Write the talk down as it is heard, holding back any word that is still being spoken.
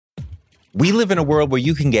We live in a world where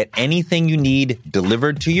you can get anything you need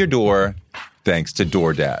delivered to your door thanks to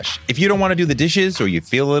DoorDash. If you don't want to do the dishes or you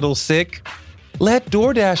feel a little sick, let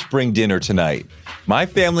DoorDash bring dinner tonight. My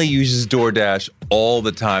family uses DoorDash all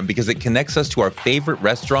the time because it connects us to our favorite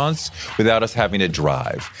restaurants without us having to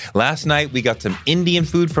drive. Last night, we got some Indian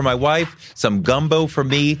food for my wife, some gumbo for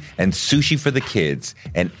me, and sushi for the kids.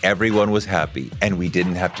 And everyone was happy, and we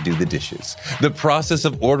didn't have to do the dishes. The process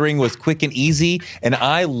of ordering was quick and easy, and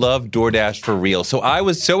I love DoorDash for real. So I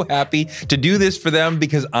was so happy to do this for them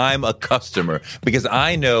because I'm a customer, because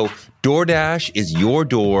I know DoorDash is your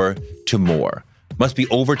door to more. Must be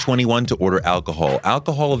over 21 to order alcohol.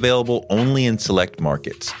 Alcohol available only in select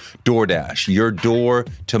markets. DoorDash, your door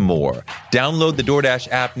to more. Download the DoorDash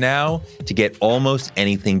app now to get almost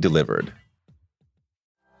anything delivered.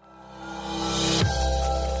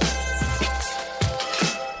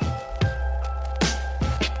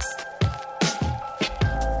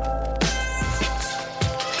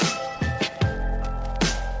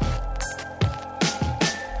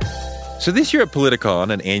 So this year at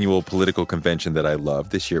Politicon, an annual political convention that I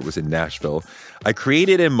love, this year it was in Nashville, I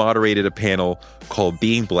created and moderated a panel called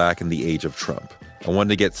Being Black in the Age of Trump. I wanted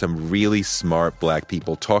to get some really smart Black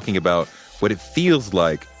people talking about what it feels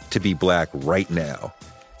like to be Black right now.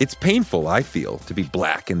 It's painful, I feel, to be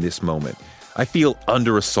Black in this moment. I feel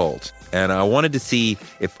under assault, and I wanted to see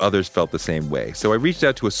if others felt the same way. So I reached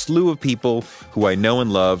out to a slew of people who I know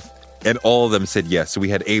and love, and all of them said yes. So we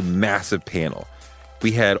had a massive panel.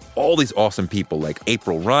 We had all these awesome people like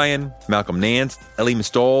April Ryan, Malcolm Nance, Elie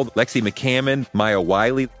Mystal, Lexi McCammon, Maya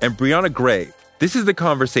Wiley, and Brianna Gray. This is the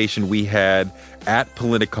conversation we had at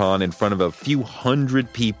Politicon in front of a few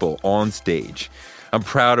hundred people on stage. I'm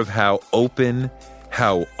proud of how open,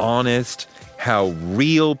 how honest, how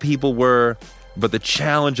real people were, but the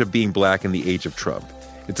challenge of being Black in the age of Trump.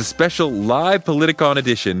 It's a special live Politicon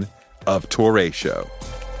edition of Touré Show.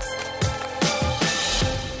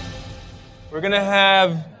 We're going to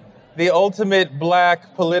have the ultimate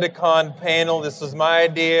Black Politicon panel. This was my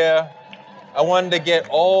idea. I wanted to get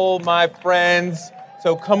all my friends.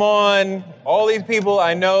 So come on, all these people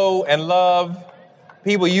I know and love,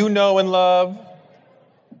 people you know and love.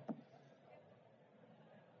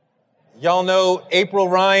 Y'all know April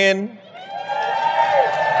Ryan.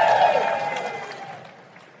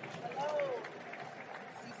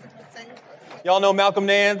 Y'all know Malcolm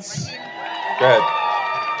Nance. Go ahead.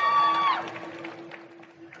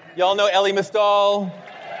 Y'all know Elie Mystal.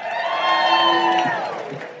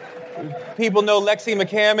 People know Lexi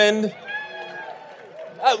McCammon.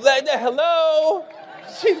 Hello.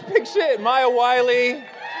 She's big shit. Maya Wiley.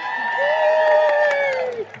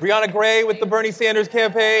 Brianna Gray with the Bernie Sanders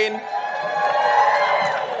campaign.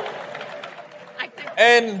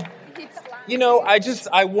 And, you know,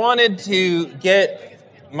 I wanted to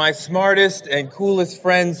get my smartest and coolest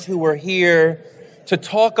friends who were here to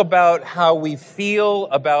talk about how we feel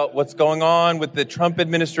about what's going on with the Trump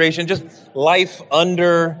administration, just life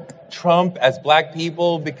under Trump as Black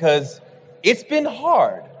people, because it's been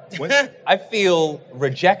hard. I feel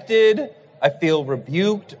rejected. I feel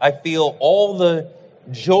rebuked. I feel all the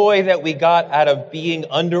joy that we got out of being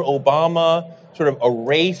under Obama sort of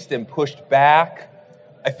erased and pushed back.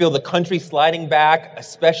 I feel the country sliding back,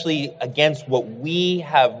 especially against what we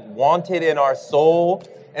have wanted in our soul.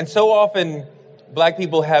 And so often, Black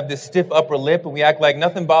people have this stiff upper lip and we act like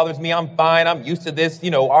nothing bothers me, I'm fine, I'm used to this,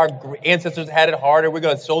 you know, our ancestors had it harder, we're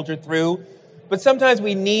gonna soldier through. But sometimes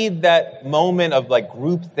we need that moment of like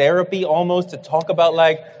group therapy almost to talk about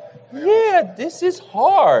like, yeah, this is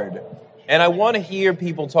hard. And I wanna hear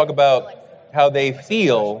people talk about how they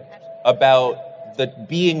feel about the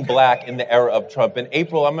being Black in the era of Trump. And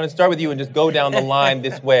April, I'm gonna start with you and just go down the line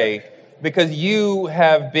this way, because you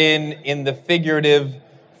have been in the figurative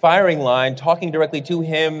firing line, talking directly to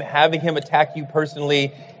him, having him attack you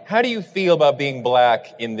personally. How do you feel about being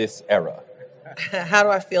Black in this era? How do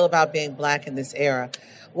I feel about being Black in this era?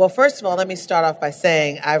 Well, first of all, let me start off by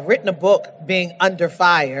saying I've written a book, Being Under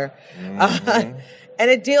Fire, and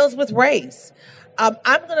it deals with race. I'm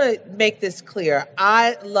going to make this clear.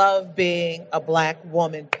 I love being a Black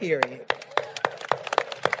woman, period.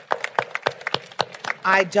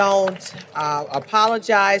 I don't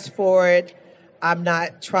apologize for it. I'm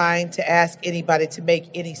not trying to ask anybody to make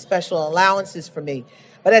any special allowances for me.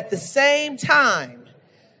 But at the same time,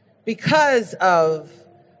 because of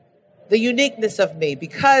the uniqueness of me,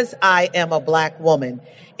 because I am a Black woman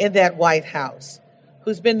in that White House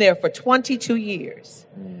who's been there for 22 years,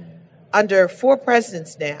 under 4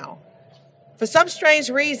 presidents now, for some strange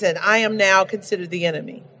reason, I am now considered the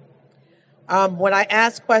enemy. When I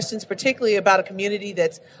ask questions, particularly about a community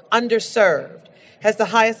that's underserved, has the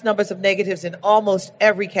highest numbers of negatives in almost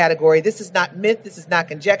every category. This is not myth. This is not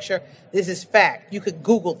conjecture. This is fact. You could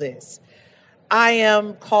Google this. I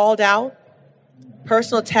am called out.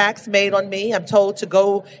 Personal attacks made on me. I'm told to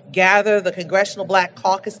go gather the Congressional Black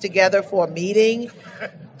Caucus together for a meeting.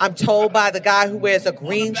 I'm told by the guy who wears a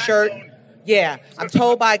green shirt. Yeah, I'm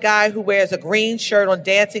told by a guy who wears a green shirt on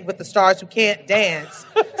Dancing with the Stars who can't dance.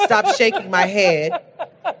 Stop shaking my head.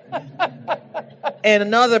 And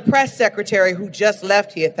another press secretary who just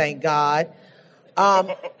left here, thank God,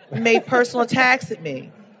 made personal attacks at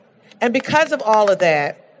me. And because of all of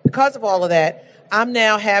that, I'm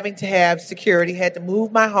now having to have security, had to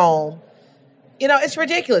move my home. You know, it's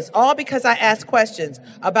ridiculous. All because I asked questions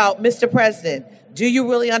about, Mr. President, do you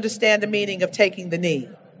really understand the meaning of taking the knee?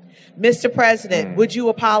 Mr. President, would you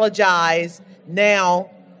apologize now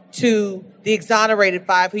to the exonerated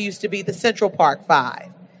 5 who used to be the Central Park 5?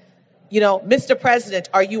 You know, Mr. President,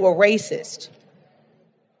 are you a racist?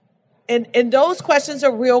 And those questions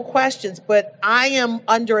are real questions, but I am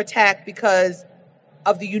under attack because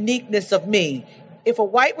of the uniqueness of me. If a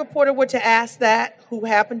white reporter were to ask that, who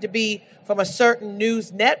happened to be from a certain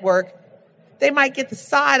news network, they might get the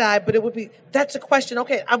side eye, but it would be, that's a question.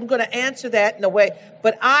 Okay, I'm going to answer that in a way.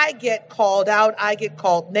 But I get called out. I get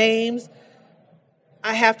called names.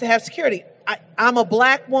 I have to have security. I'm a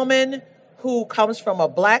black woman who comes from a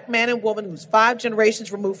black man and woman who's 5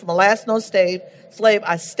 generations removed from a last known slave.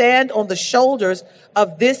 I stand on the shoulders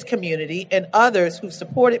of this community and others who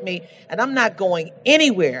supported me, and I'm not going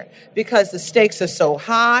anywhere because the stakes are so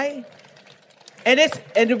high. And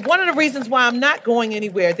one of the reasons why I'm not going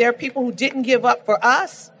anywhere, there are people who didn't give up for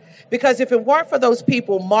us, because if it weren't for those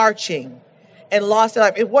people marching and lost their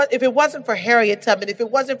life, if it wasn't for Harriet Tubman, if it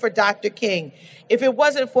wasn't for Dr. King, if it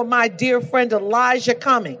wasn't for my dear friend Elijah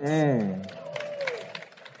Cummings,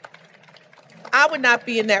 I would not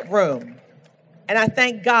be in that room. And I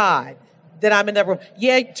thank God that I'm in that room.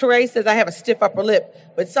 Yeah, Therese says I have a stiff upper lip,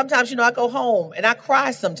 but sometimes, I go home and I cry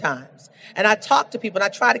sometimes. And I talk to people and I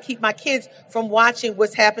try to keep my kids from watching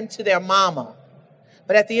what's happened to their mama.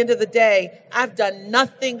 But at the end of the day, I've done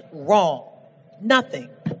nothing wrong. Nothing.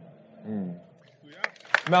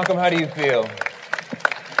 Malcolm, how do you feel?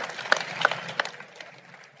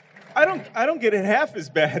 I don't get it half as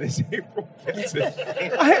bad as April gets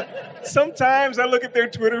it. Sometimes I look at their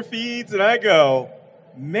Twitter feeds and I go,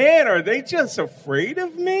 man, are they just afraid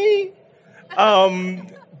of me?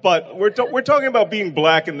 But we're talking about being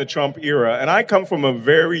black in the Trump era, and I come from a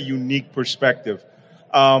very unique perspective.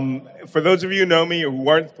 For those of you who know me or who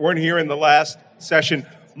weren't here in the last session,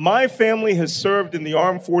 my family has served in the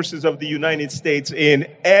armed forces of the United States in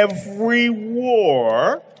every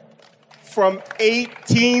war from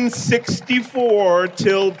 1864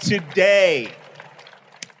 till today.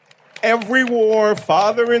 Every war,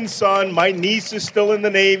 father and son. My niece is still in the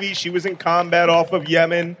Navy. She was in combat off of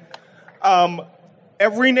Yemen.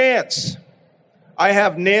 Every Nance. I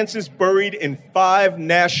have Nances buried in 5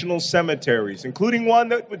 national cemeteries, including one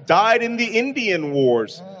that died in the Indian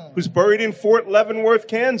Wars, who's buried in Fort Leavenworth,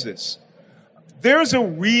 Kansas. There's a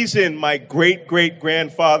reason my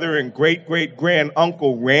great-great-grandfather and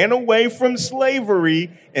great-great-granduncle ran away from slavery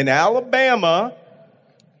in Alabama.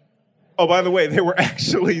 Oh, by the way, they were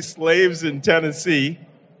actually slaves in Tennessee.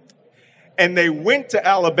 And they went to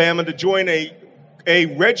Alabama to join a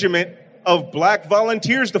regiment of black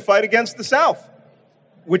volunteers to fight against the South,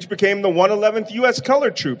 which became the 111th U.S.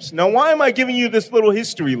 Colored Troops. Now, why am I giving you this little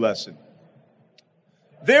history lesson?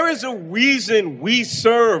 There is a reason we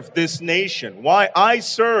serve this nation, why I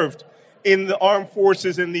served in the armed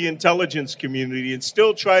forces and the intelligence community and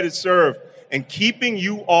still try to serve, and keeping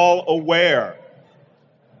you all aware.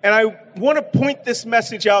 And I want to point this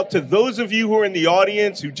message out to those of you who are in the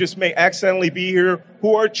audience who just may accidentally be here,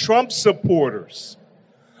 who are Trump supporters.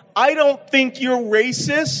 I don't think you're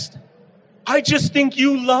racist. I just think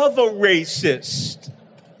you love a racist,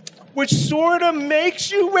 which sort of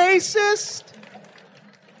makes you racist.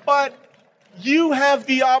 But you have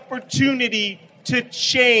the opportunity to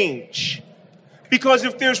change. Because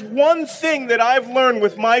if there's one thing that I've learned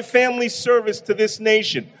with my family's service to this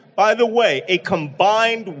nation, by the way, a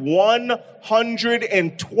combined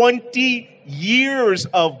 120 years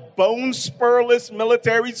of bone spurless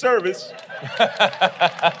military service.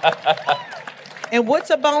 And what's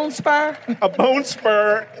a bone spur? A bone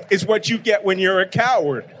spur is what you get when you're a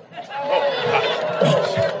coward.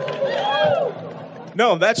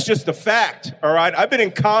 No, that's just a fact, all right? I've been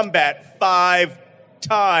in combat 5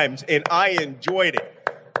 times, and I enjoyed it.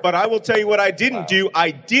 But I will tell you what I didn't do.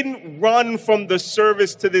 I didn't run from the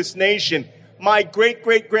service to this nation. My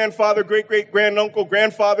great-great-grandfather, great-great-granduncle,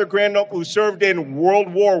 grandfather, granduncle who served in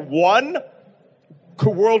World War I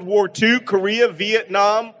World War II, Korea,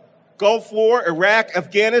 Vietnam, Gulf War, Iraq,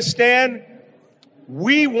 Afghanistan.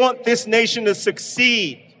 We want this nation to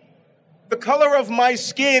succeed. The color of my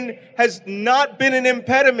skin has not been an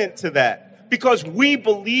impediment to that because we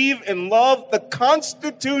believe and love the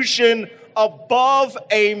Constitution above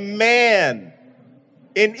a man.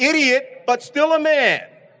 An idiot, but still a man.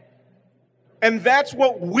 And that's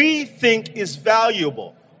what we think is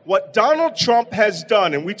valuable. What Donald Trump has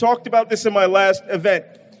done, and we talked about this in my last event,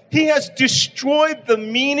 he has destroyed the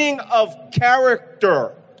meaning of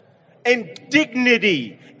character and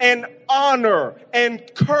dignity and honor and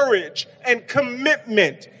courage and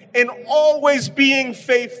commitment and always being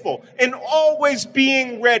faithful and always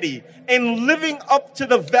being ready and living up to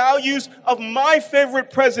the values of my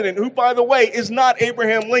favorite president, who, by the way, is not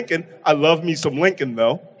Abraham Lincoln. I love me some Lincoln,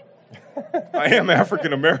 though. I am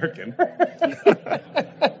African American.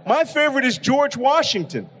 My favorite is George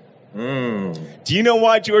Washington. Do you know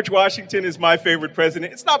why George Washington is my favorite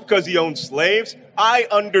president? It's not because he owned slaves. I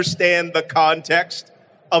understand the context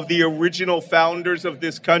of the original founders of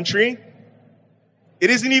this country. It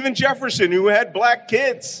isn't even Jefferson who had black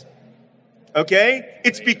kids. Okay?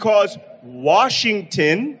 It's because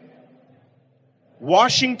Washington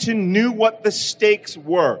knew what the stakes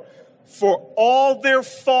were. For all their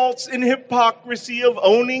faults and hypocrisy of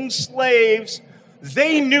owning slaves,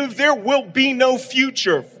 they knew there will be no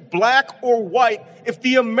future, black or white, if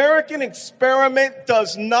the American experiment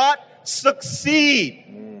does not succeed.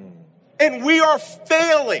 And we are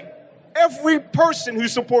failing. Every person who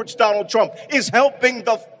supports Donald Trump is helping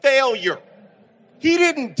the failure. He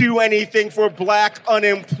didn't do anything for black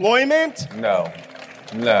unemployment. No.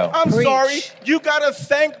 I'm Preach. sorry. You got to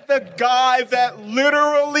thank the guy that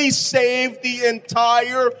literally saved the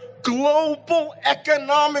entire global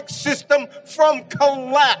economic system from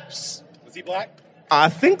collapse. Was he black? I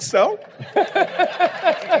think so.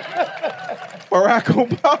 Barack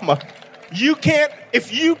Obama.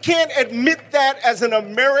 If you can't admit that as an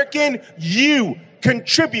American, you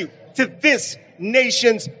contribute to this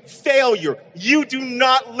nation's failure. You do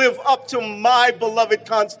not live up to my beloved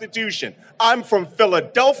Constitution. I'm from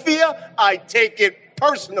Philadelphia. I take it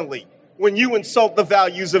personally when you insult the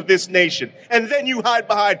values of this nation. And then you hide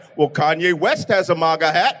behind, well, Kanye West has a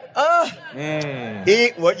MAGA hat.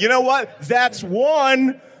 Well, you know what? That's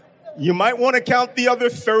one. You might want to count the other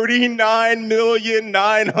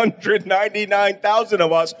 39,999,000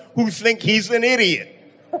 of us who think he's an idiot.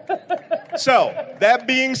 So, that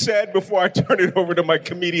being said, before I turn it over to my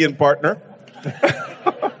comedian partner,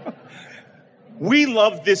 we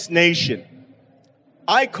love this nation.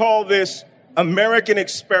 I call this American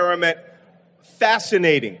experiment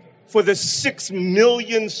fascinating for the 6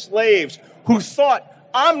 million slaves who thought,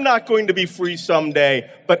 I'm not going to be free someday,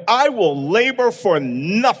 but I will labor for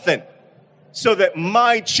nothing so that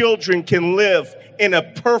my children can live in a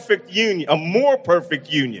perfect union, a more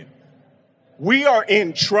perfect union. We are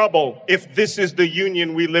in trouble if this is the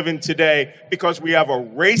union we live in today because we have a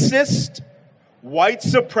racist, white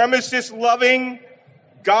supremacist-loving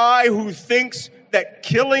guy who thinks that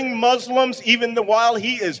killing Muslims, even while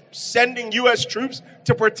he is sending U.S. troops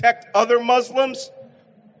to protect other Muslims,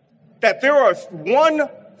 that there are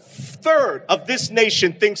 1/3 of this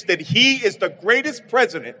nation thinks that he is the greatest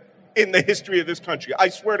president in the history of this country. I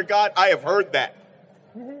swear to God, I have heard that.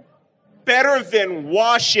 Better than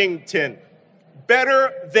Washington,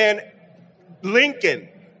 better than Lincoln,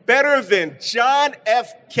 better than John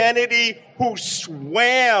F. Kennedy, who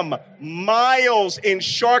swam miles in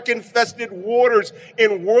shark-infested waters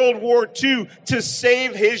in World War II to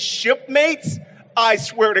save his shipmates. I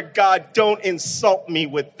swear to God, don't insult me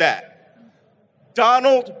with that.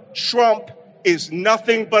 Donald Trump is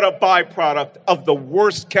nothing but a byproduct of the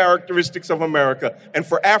worst characteristics of America. And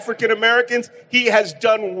for African Americans, he has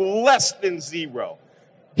done less than zero.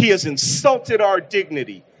 He has insulted our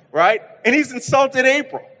dignity, right? And he's insulted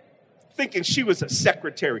April, thinking she was a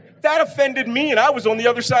secretary. That offended me, and I was on the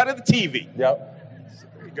other side of the TV.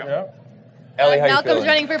 Yep. There you go. Yep. Ellie, how you Malcolm's feeling?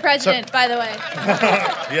 running for president, by the way.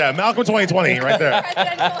 Yeah, Malcolm 2020 right there.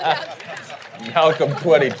 Presidential announcement. Malcolm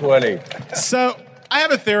 2020. So I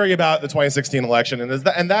have a theory about the 2016 election,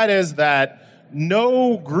 and that is that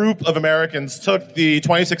no group of Americans took the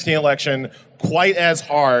 2016 election quite as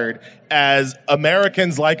hard as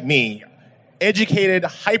Americans like me, educated,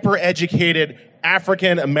 hyper-educated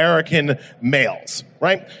African-American males,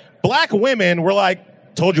 right? Black women were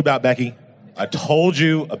like, told you about Becky. I told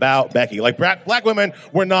you about Becky. Like, black women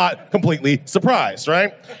were not completely surprised,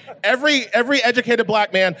 right? Every educated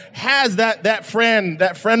black man has that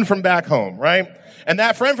friend from back home, right? And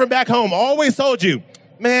that friend from back home always told you,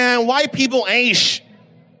 man, white people ain't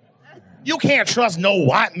You can't trust no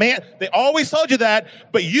white man. They always told you that,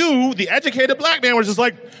 but you, the educated black man, was just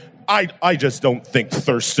like, I just don't think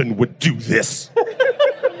Thurston would do this.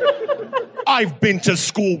 I've been to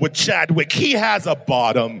school with Chadwick. He has a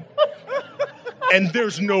bottom. And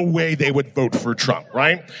there's no way they would vote for Trump,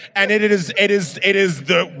 right? And it is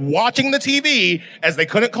the watching the TV, as they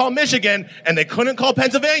couldn't call Michigan and they couldn't call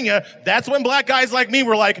Pennsylvania. That's when black guys like me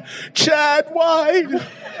were like, Chad, why?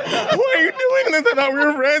 Why are you doing this? I thought we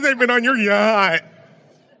were friends. They've been on your yacht.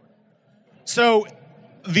 So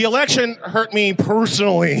the election hurt me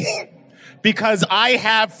personally because I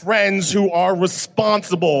have friends who are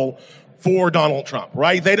responsible for Donald Trump,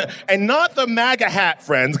 right? And not the MAGA hat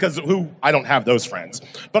friends, because I don't have those friends.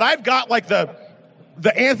 But I've got like the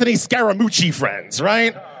Anthony Scaramucci friends,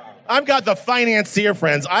 right? I've got the financier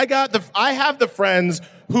friends. I have the friends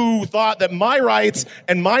who thought that my rights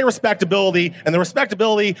and my respectability and the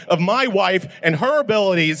respectability of my wife and her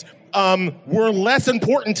abilities were less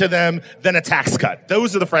important to them than a tax cut.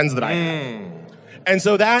 Those are the friends that I have. And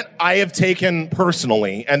so that I have taken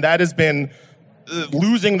personally, and that has been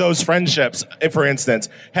losing those friendships, for instance,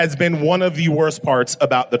 has been one of the worst parts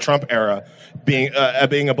about the Trump era, being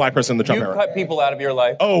a black person in the Trump era. You've cut people out of your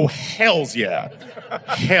life? Oh, hells yeah.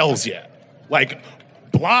 Hells yeah. Like,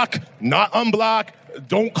 block, not unblock,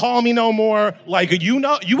 don't call me no more. Like, you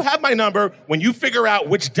have my number. When you figure out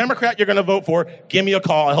which Democrat you're going to vote for, give me a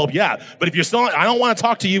call. I'll help you out. But if you're still, I don't want to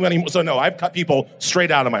talk to you anymore. So no, I've cut people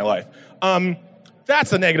straight out of my life.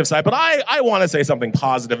 That's the negative side, but I want to say something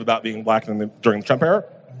positive about being black during the Trump era.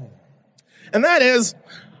 And that is,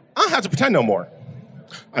 I don't have to pretend no more.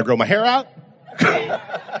 I grow my hair out.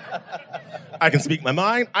 I can speak my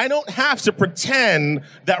mind. I don't have to pretend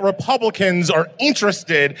that Republicans are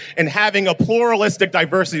interested in having a pluralistic,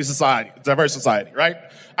 diverse society, right?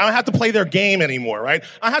 I don't have to play their game anymore, right?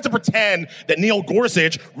 I don't have to pretend that Neil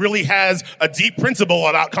Gorsuch really has a deep principle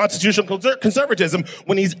about constitutional conservatism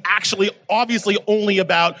when he's actually obviously only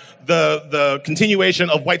about the continuation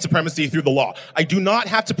of white supremacy through the law. I do not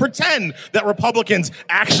have to pretend that Republicans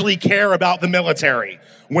actually care about the military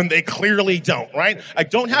when they clearly don't, right? I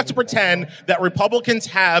don't have to pretend that Republicans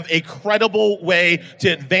have a credible way to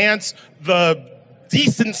advance the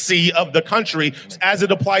decency of the country as it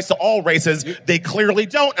applies to all races. They clearly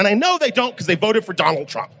don't, and I know they don't because they voted for Donald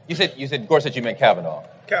Trump. You said Gorsuch, you meant Kavanaugh.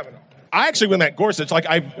 Kavanaugh. I actually meant Gorsuch. Like,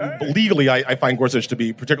 I find Gorsuch to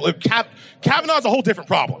be particularly. Kavanaugh is a whole different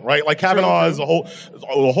problem, right? Like, Kavanaugh is a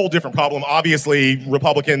whole different problem. Obviously,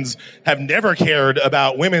 Republicans have never cared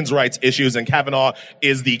about women's rights issues, and Kavanaugh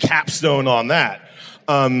is the capstone on that.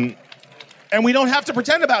 And we don't have to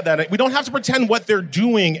pretend about that. We don't have to pretend what they're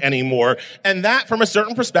doing anymore. And that, from a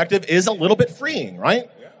certain perspective, is a little bit freeing, right?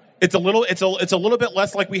 Yeah. It's a little bit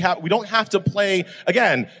less like we don't have to play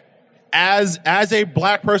again. As a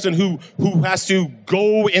black person who has to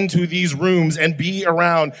go into these rooms and be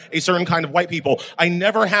around a certain kind of white people, I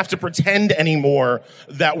never have to pretend anymore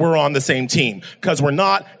that we're on the same team, because we're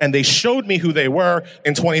not, and they showed me who they were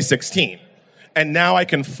in 2016. And now I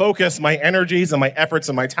can focus my energies and my efforts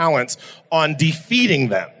and my talents on defeating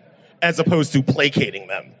them as opposed to placating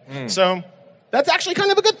them. So that's actually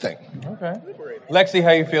kind of a good thing. Okay. Lexi,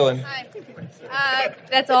 how you feeling? Hi.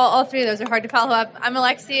 That's all three of those are hard to follow up. I'm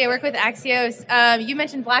Alexi. I work with Axios. You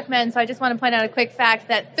mentioned black men, so I just want to point out a quick fact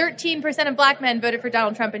that 13% of black men voted for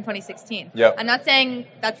Donald Trump in 2016. Yep. I'm not saying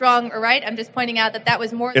that's wrong or right. I'm just pointing out that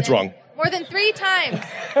was more It's wrong. More than 3 times.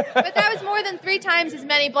 But that was more than 3 times as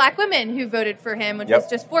many black women who voted for him, which was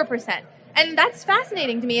just 4%. And that's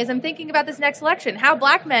fascinating to me as I'm thinking about this next election, how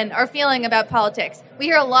black men are feeling about politics. We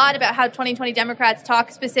hear a lot about how 2020 Democrats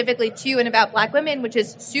talk specifically to and about black women, which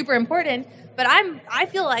is super important. But I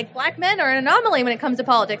feel like black men are an anomaly when it comes to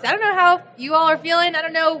politics. I don't know how you all are feeling. I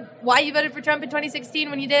don't know why you voted for Trump in 2016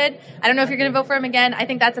 when you did. I don't know if you're going to vote for him again. I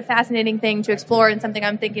think that's a fascinating thing to explore and something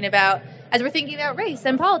I'm thinking about as we're thinking about race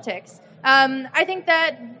and politics. I think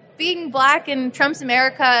that being black in Trump's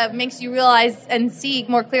America makes you realize and see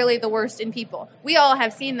more clearly the worst in people. We all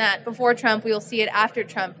have seen that before Trump. We will see it after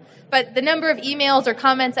Trump. But the number of emails or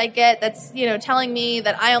comments I get that's, telling me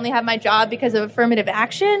that I only have my job because of affirmative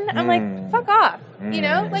action, I'm like, fuck off.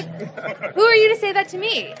 Like, who are you to say that to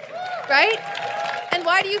me? Right? And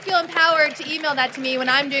why do you feel empowered to email that to me when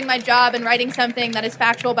I'm doing my job and writing something that is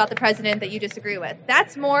factual about the president that you disagree with?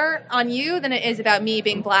 That's more on you than it is about me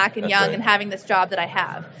being black and young and having this job that I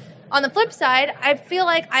have. On the flip side, I feel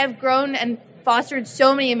like I've grown and fostered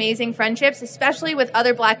so many amazing friendships, especially with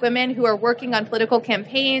other black women who are working on political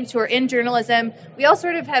campaigns, who are in journalism. We all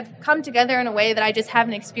sort of have come together in a way that I just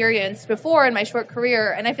haven't experienced before in my short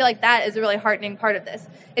career, and I feel like that is a really heartening part of this.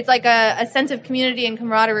 It's like a sense of community and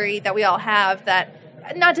camaraderie that we all have that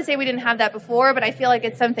not to say we didn't have that before, but I feel like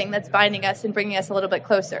it's something that's binding us and bringing us a little bit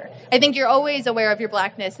closer. I think you're always aware of your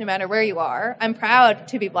blackness no matter where you are. I'm proud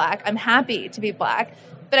to be black. I'm happy to be black.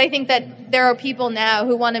 But I think that there are people now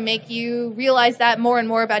who want to make you realize that more and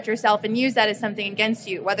more about yourself and use that as something against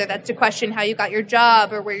you, whether that's to question how you got your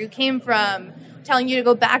job or where you came from, telling you to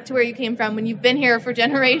go back to where you came from when you've been here for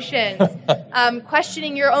generations,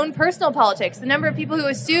 questioning your own personal politics. The number of people who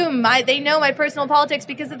assume they know my personal politics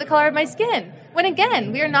because of the color of my skin. When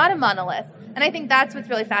again, we are not a monolith. And I think that's what's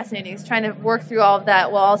really fascinating, is trying to work through all of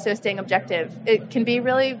that while also staying objective. It can be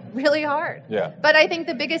really, really hard. Yeah. But I think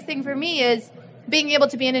the biggest thing for me is being able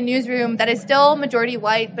to be in a newsroom that is still majority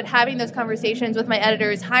white, but having those conversations with my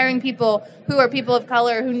editors, hiring people who are people of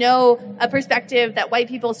color, who know a perspective that white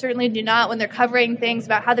people certainly do not when they're covering things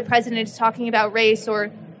about how the president is talking about race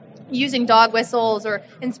or using dog whistles or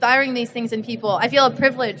inspiring these things in people. I feel a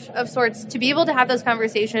privilege of sorts to be able to have those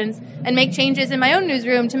conversations and make changes in my own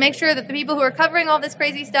newsroom to make sure that the people who are covering all this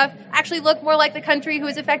crazy stuff actually look more like the country who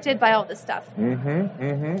is affected by all this stuff.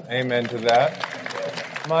 Amen to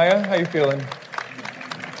that. Maya, how you feeling?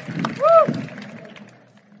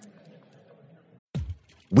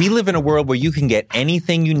 We live in a world where you can get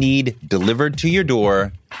anything you need delivered to your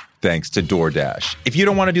door thanks to DoorDash. If you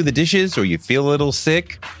don't want to do the dishes or you feel a little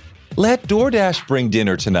sick, let DoorDash bring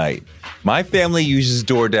dinner tonight. My family uses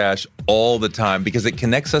DoorDash all the time because it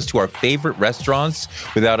connects us to our favorite restaurants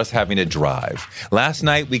without us having to drive. Last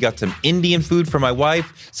night, we got some Indian food for my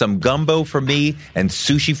wife, some gumbo for me, and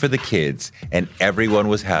sushi for the kids. And everyone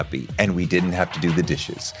was happy, and we didn't have to do the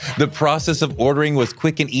dishes. The process of ordering was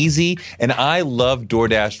quick and easy, and I love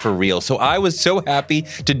DoorDash for real. So I was so happy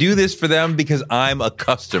to do this for them because I'm a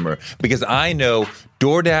customer, because I know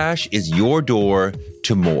DoorDash is your door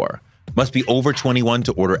to more. Must be over 21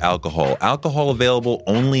 to order alcohol. Alcohol available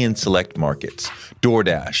only in select markets.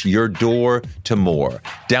 DoorDash, your door to more.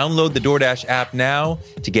 Download the DoorDash app now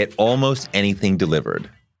to get almost anything delivered.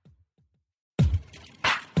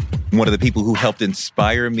 One of the people who helped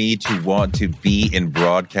inspire me to want to be in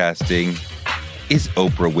broadcasting is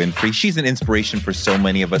Oprah Winfrey. She's an inspiration for so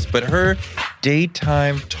many of us, but her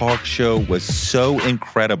daytime talk show was so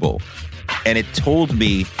incredible. And it told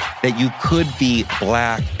me that you could be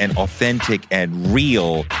black and authentic and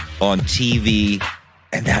real on TV.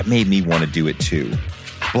 And that made me want to do it too.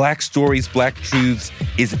 Black Stories, Black Truths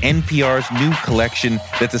is NPR's new collection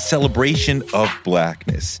that's a celebration of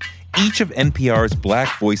blackness. Each of NPR's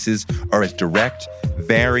black voices are as direct,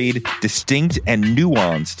 varied, distinct, and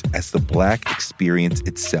nuanced as the black experience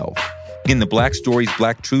itself. In the Black Stories,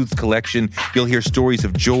 Black Truths collection, you'll hear stories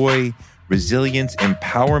of joy, resilience,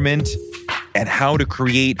 empowerment, and how to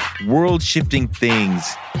create world-shifting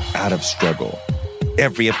things out of struggle.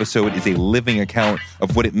 Every episode is a living account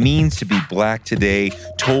of what it means to be black today,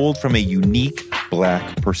 told from a unique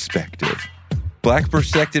black perspective. Black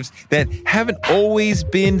perspectives that haven't always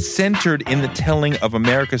been centered in the telling of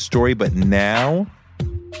America's story, but now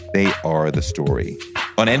they are the story.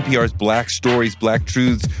 On NPR's Black Stories, Black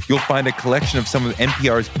Truths, you'll find a collection of some of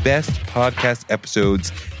NPR's best podcast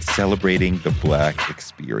episodes celebrating the black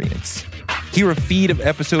experience. Hear a feed of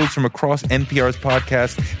episodes from across NPR's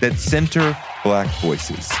podcasts that center black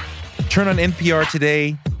voices. Turn on NPR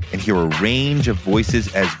today and hear a range of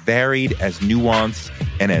voices as varied, as nuanced,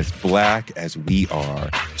 and as black as we are.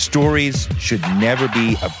 Stories should never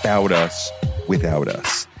be about us without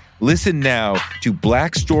us. Listen now to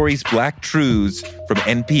Black Stories, Black Truths from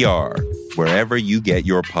NPR, wherever you get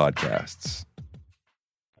your podcasts.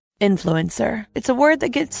 Influencer. It's a word that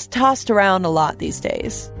gets tossed around a lot these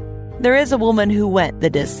days. There is a woman who went the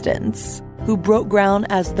distance, who broke ground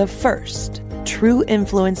as the first true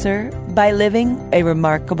influencer by living a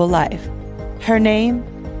remarkable life. Her name,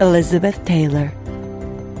 Elizabeth Taylor.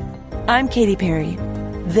 I'm Katy Perry.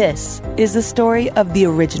 This is the story of the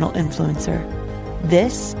original influencer.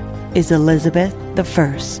 This is Elizabeth the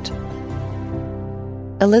First.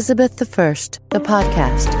 Elizabeth the First, the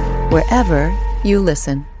podcast, wherever you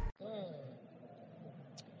listen.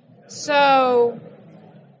 So,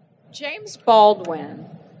 James Baldwin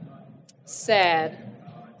said,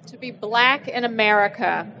 to be black in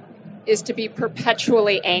America is to be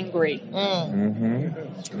perpetually angry.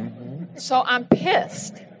 So I'm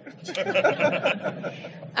pissed.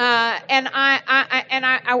 And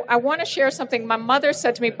I want to share something. My mother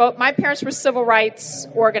said to me, both my parents were civil rights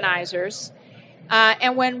organizers.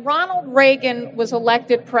 And when Ronald Reagan was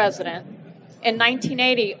elected president in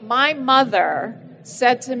 1980, my mother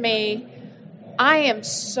said to me, I am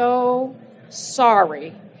so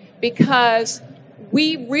sorry because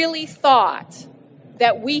we really thought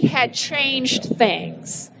that we had changed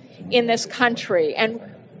things in this country. And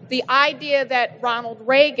the idea that Ronald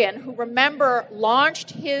Reagan, who remember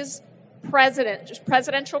launched his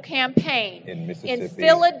presidential campaign in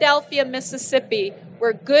Philadelphia, Mississippi,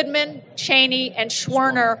 where Goodman, Cheney, and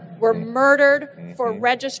Schwerner were murdered for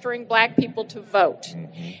registering black people to vote.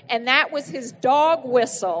 And that was his dog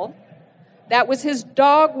whistle. That was his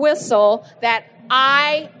dog whistle that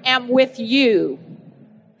I am with you.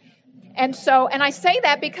 And I say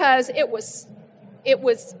that because it was,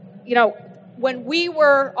 when we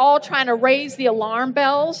were all trying to raise the alarm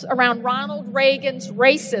bells around Ronald Reagan's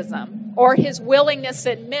racism, or his willingness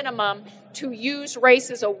at minimum to use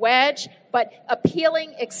race as a wedge, but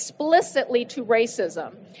appealing explicitly to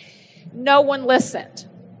racism, no one listened.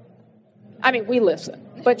 I mean, we listened,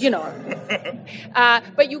 but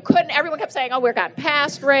but you couldn't. Everyone kept saying, we're gotten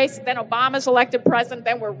past race, then Obama's elected president,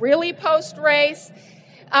 then we're really post-race.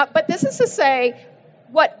 But this is to say,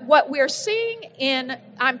 what we're seeing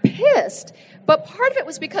I'm pissed, but part of it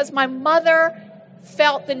was because my mother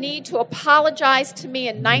felt the need to apologize to me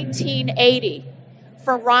in 1980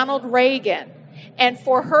 for Ronald Reagan and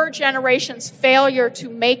for her generation's failure to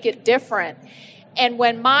make it different. And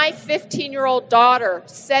when my 15-year-old daughter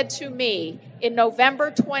said to me in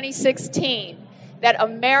November 2016 that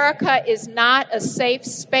America is not a safe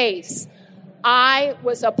space, I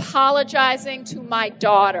was apologizing to my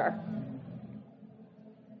daughter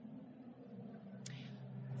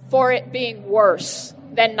for it being worse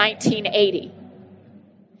than 1980.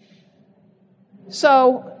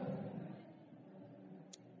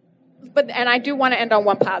 And I do want to end on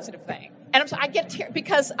one positive thing. And I get teary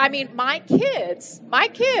because, my kids,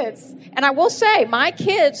 and I will say, my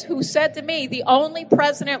kids who said to me, the only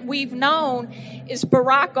president we've known is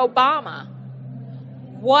Barack Obama.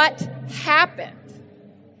 What happened?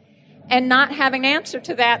 And not having an answer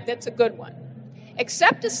to that's a good one.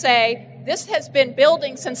 Except to say, this has been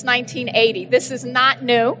building since 1980. This is not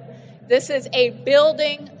new. This is a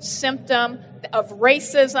building symptom of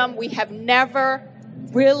racism we have never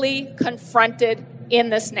really confronted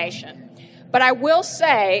in this nation. But I will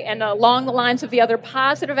say, and along the lines of the other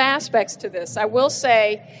positive aspects to this, I will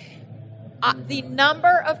say the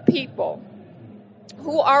number of people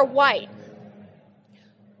who are white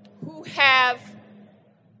who have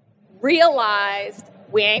realized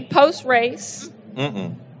we ain't post-race,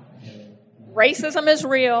 racism is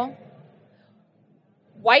real,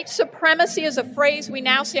 white supremacy is a phrase we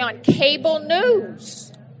now see on cable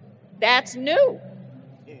news. That's new.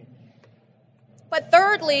 But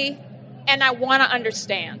thirdly, and I want to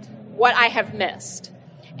understand what I have missed.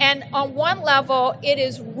 And on one level, it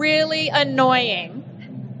is really annoying.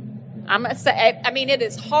 I'm going to say, it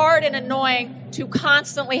is hard and annoying to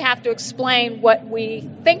constantly have to explain what we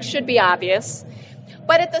think should be obvious.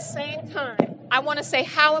 But at the same time, I want to say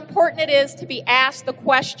how important it is to be asked the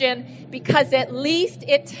question, because at least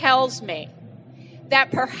it tells me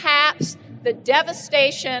that perhaps the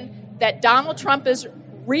devastation that Donald Trump is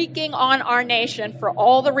wreaking on our nation for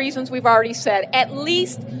all the reasons we've already said, at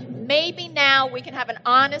least maybe now we can have an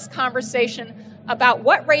honest conversation about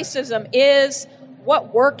what racism is,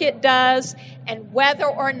 what work it does, and whether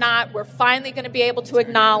or not we're finally going to be able to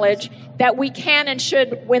acknowledge that we can and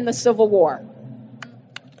should win the Civil War.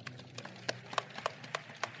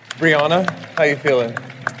 Brianna, how you feeling?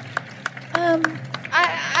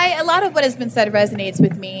 A lot of what has been said resonates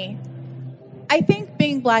with me. I think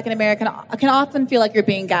being black in America can often feel like you're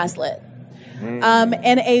being gaslit.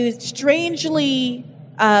 And a strangely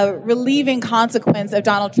relieving consequence of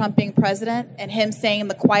Donald Trump being president and him saying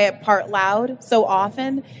the quiet part loud so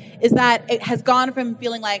often is that it has gone from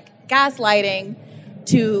feeling like gaslighting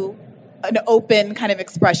to an open kind of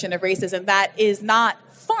expression of racism that is not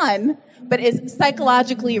fun, but is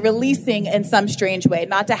psychologically releasing in some strange way.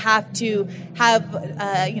 Not to have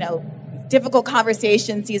difficult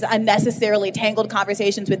conversations, these unnecessarily tangled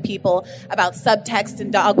conversations with people about subtext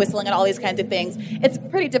and dog whistling and all these kinds of things. It's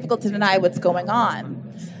pretty difficult to deny what's going on.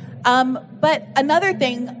 But another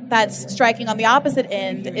thing that's striking on the opposite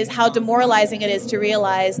end is how demoralizing it is to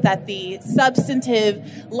realize that the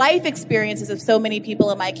substantive life experiences of so many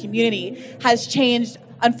people in my community has changed,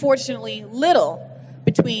 unfortunately, little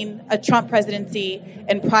between a Trump presidency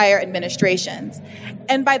and prior administrations.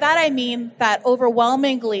 And by that I mean that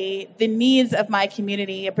overwhelmingly the needs of my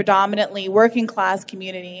community, a predominantly working class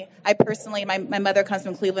community, I personally, my mother comes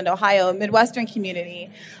from Cleveland, Ohio, a Midwestern community,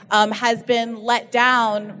 has been let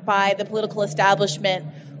down by the political establishment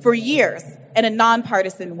for years in a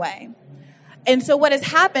nonpartisan way. And so what has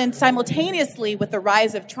happened simultaneously with the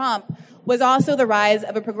rise of Trump was also the rise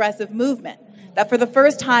of a progressive movement that for the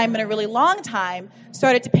first time in a really long time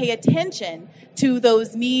started to pay attention to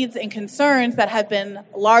those needs and concerns that have been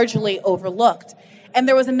largely overlooked. And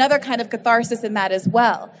there was another kind of catharsis in that as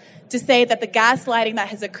well, to say that the gaslighting that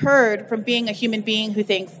has occurred from being a human being who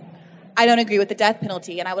thinks, I don't agree with the death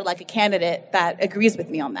penalty, and I would like a candidate that agrees with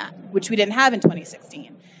me on that, which we didn't have in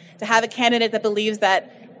 2016. To have a candidate that believes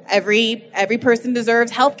that every person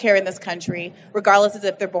deserves health care in this country, regardless of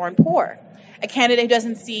if they're born poor. A candidate who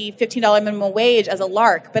doesn't see $15 minimum wage as a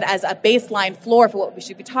lark, but as a baseline floor for what we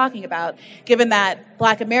should be talking about, given that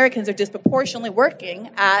Black Americans are disproportionately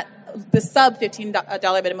working at the sub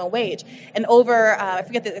 $15 minimum wage. And over, I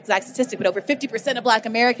forget the exact statistic, but over 50% of Black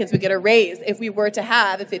Americans would get a raise if we were to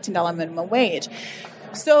have a $15 minimum wage.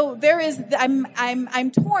 So there is,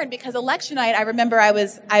 I'm torn because election night, I remember I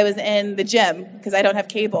was in the gym because I don't have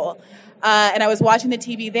cable. And I was watching the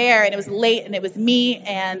TV there, and it was late, and it was me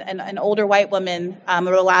and an older white woman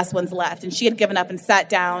were the last ones left. And she had given up and sat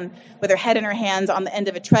down with her head in her hands on the end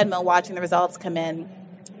of a treadmill watching the results come in.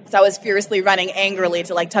 So I was furiously running angrily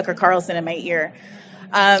to, like, Tucker Carlson in my ear.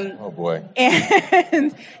 Oh, boy.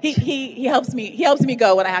 And he helps me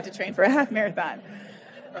go when I have to train for a half marathon.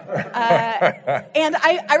 And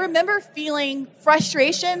I remember feeling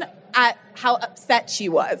frustration at how upset she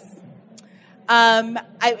was.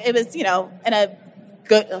 It was, in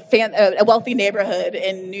a wealthy neighborhood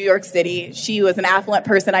in New York City. She was an affluent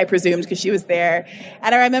person, I presumed, because she was there.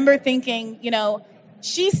 And I remember thinking,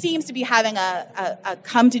 she seems to be having a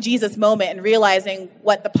come to Jesus moment and realizing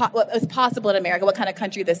what is possible in America, what kind of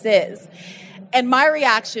country this is. And my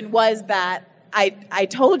reaction was that I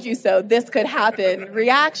told you so, this could happen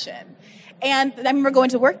reaction. And I remember going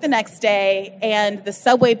to work the next day and the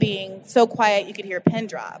subway being so quiet you could hear a pin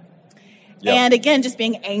drop. Yep. And again, just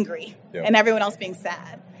being angry and everyone else being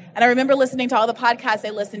sad. And I remember listening to all the podcasts I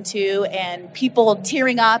listened to and people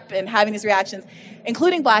tearing up and having these reactions,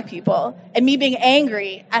 including Black people, and me being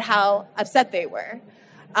angry at how upset they were.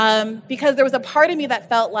 Because there was a part of me that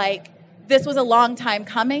felt like this was a long time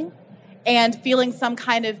coming and feeling some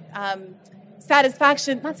kind of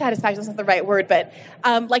satisfaction, not satisfaction, that's not the right word, but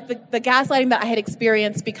like the gaslighting that I had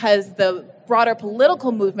experienced because the broader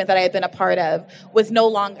political movement that I had been a part of was no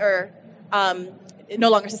longer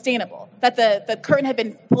sustainable. That the curtain had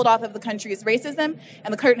been pulled off of the country's racism,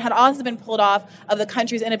 and the curtain had also been pulled off of the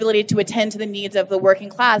country's inability to attend to the needs of the working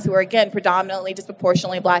class, who are, again, predominantly,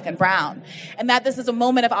 disproportionately Black and brown. And that this is a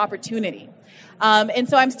moment of opportunity. And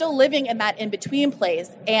so I'm still living in that in-between place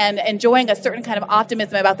and enjoying a certain kind of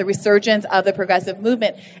optimism about the resurgence of the progressive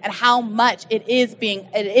movement and how much it is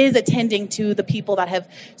attending to the people that have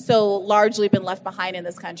so largely been left behind in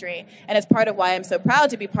this country. And it's part of why I'm so proud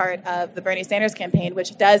to be part of the Bernie Sanders campaign,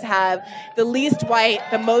 which does have the least white,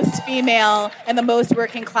 the most female, and the most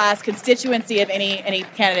working class constituency of any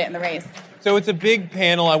candidate in the race. So it's a big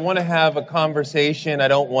panel. I want to have a conversation. I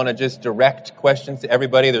don't want to just direct questions to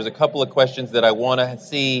everybody. There's a couple of questions that I want to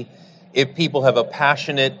see if people have a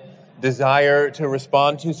passionate desire to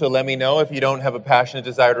respond to. So let me know if you don't have a passionate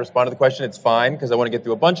desire to respond to the question. It's fine, because I want to get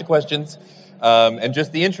through a bunch of questions. And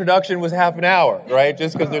just the introduction was half an hour, right?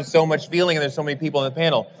 Just because there's so much feeling and there's so many people in the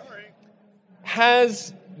panel.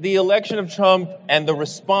 Has the election of Trump and the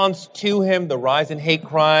response to him, the rise in hate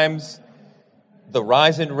crimes, the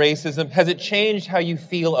rise in racism, has it changed how you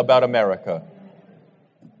feel about America?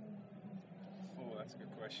 Oh, that's a good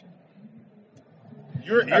question.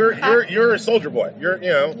 You're a soldier boy. You're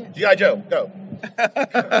G.I. Joe. Go.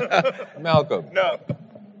 Malcolm. No.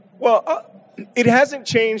 Well, it hasn't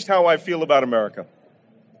changed how I feel about America.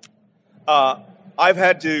 I've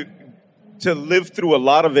had to live through a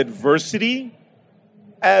lot of adversity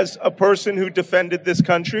as a person who defended this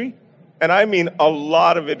country, and I mean a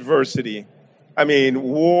lot of adversity. I mean,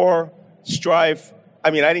 war, strife.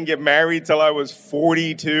 I mean, I didn't get married till I was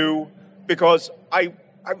 42 because I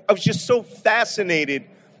was just so fascinated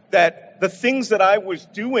that the things that I was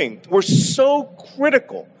doing were so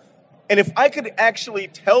critical. And if I could actually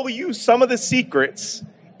tell you some of the secrets,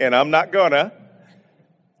 and I'm not gonna,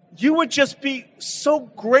 you would just be so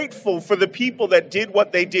grateful for the people that did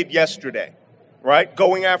what they did yesterday, right?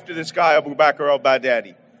 Going after this guy, Abu Bakr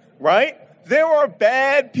al-Baghdadi, right? There are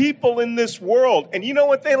bad people in this world. And you know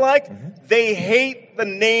what they like? Mm-hmm. They hate the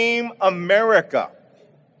name America.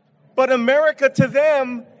 But America to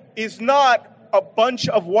them is not a bunch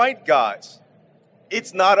of white guys.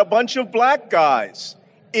 It's not a bunch of Black guys.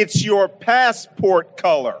 It's your passport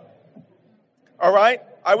color. All right?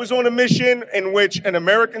 I was on a mission in which an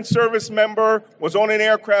American service member was on an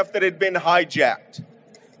aircraft that had been hijacked.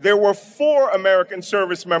 There were 4 American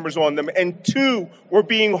service members on them, and 2 were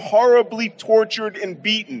being horribly tortured and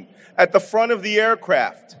beaten at the front of the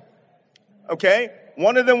aircraft. Okay?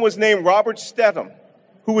 One of them was named Robert Stetham,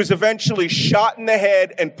 who was eventually shot in the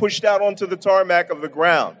head and pushed out onto the tarmac of the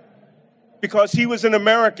ground. because he was an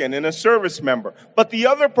American and a service member. But the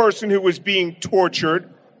other person who was being tortured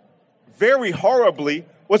very horribly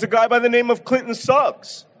was a guy by the name of Clinton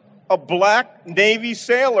Suggs, a black Navy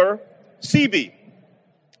sailor, Seabee.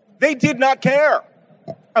 They did not care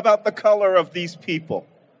about the color of these people.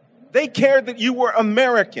 They cared that you were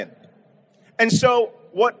American. And so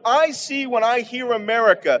what I see when I hear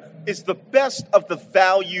America is the best of the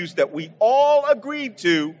values that we all agreed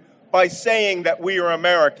to by saying that we are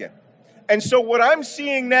American. And so what I'm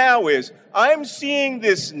seeing now is I'm seeing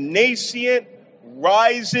this nascent,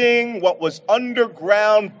 rising, what was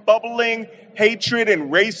underground, bubbling hatred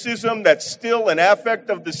and racism that's still an affect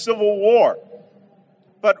of the Civil War.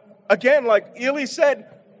 But again, like Illy said,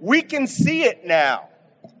 we can see it now.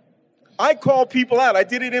 I call people out. I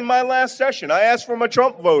did it in my last session. I asked for my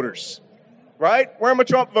Trump voters, right? Where are my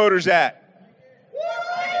Trump voters at?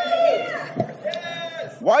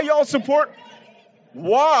 Why y'all support?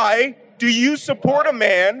 Why do you support a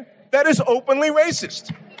man that is openly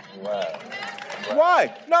racist? Wow.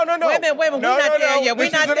 Why? No. Wait a minute. We're not there yet.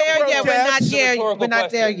 We're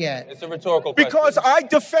not there yet. It's a rhetorical question. Because I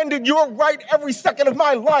defended your right every second of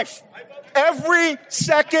my life. Every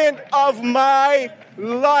second of my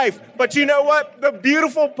life. But you know what? The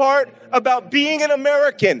beautiful part about being an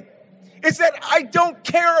American is that I don't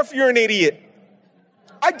care if you're an idiot.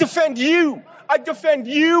 I defend you. I defend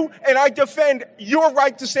you, and I defend your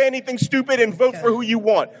right to say anything stupid and vote for who you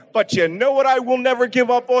want. But you know what I will never give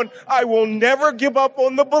up on? I will never give up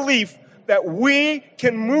on the belief that we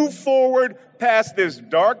can move forward past this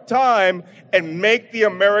dark time and make the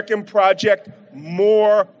American project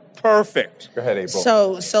more perfect. Go ahead,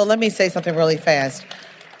 April. So let me say something really fast.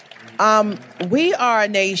 We are a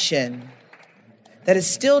nation that is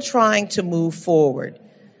still trying to move forward.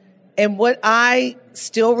 And what I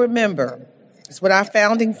still remember is when our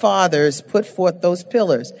founding fathers put forth those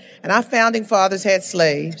pillars. And our founding fathers had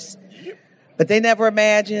slaves, but they never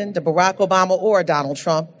imagined a Barack Obama or a Donald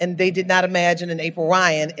Trump, and they did not imagine an April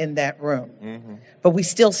Ryan in that room. Mm-hmm. But we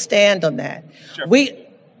still stand on that. Sure.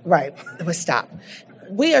 Stop.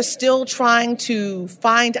 We are still trying to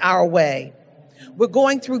find our way. We're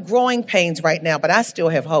going through growing pains right now, but I still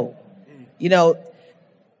have hope. You know,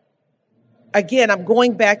 again, I'm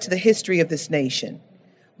going back to the history of this nation.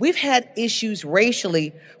 We've had issues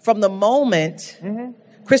racially from the moment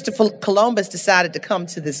Christopher Columbus decided to come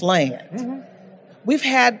to this land. Mm-hmm.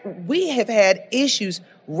 We have had issues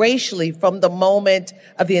racially from the moment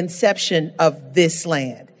of the inception of this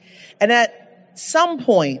land. And at some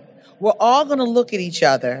point, we're all going to look at each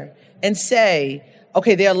other and say,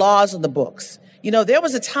 okay, there are laws in the books. You know, there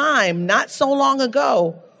was a time not so long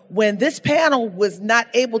ago when this panel was not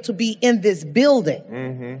able to be in this building.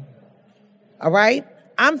 Mm-hmm. All right?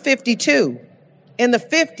 I'm 52. In the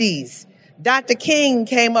 50s, Dr. King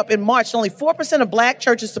came up in March. Only 4% of black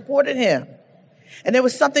churches supported him. And there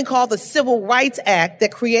was something called the Civil Rights Act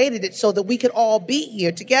that created it so that we could all be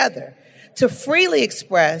here together to freely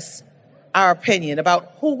express our opinion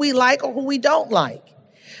about who we like or who we don't like.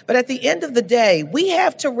 But at the end of the day, we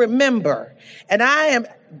have to remember, and I am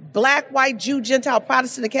black, white, Jew, Gentile,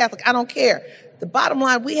 Protestant, and Catholic, I don't care. The bottom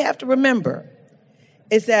line we have to remember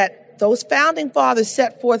is that those founding fathers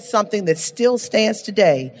set forth something that still stands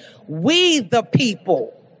today. We, the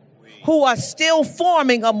people, who are still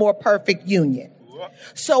forming a more perfect union.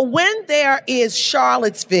 So when there is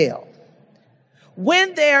Charlottesville,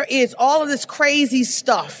 when there is all of this crazy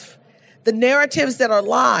stuff, the narratives that are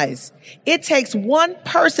lies, it takes one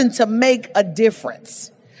person to make a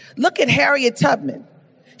difference. Look at Harriet Tubman.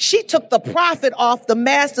 She took the profit off the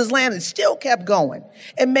master's land and still kept going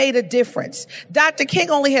and made a difference. Dr. King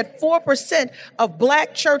only had 4% of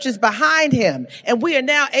black churches behind him, and we are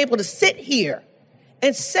now able to sit here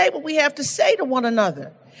and say what we have to say to one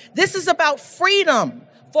another. This is about freedom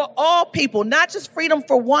for all people, not just freedom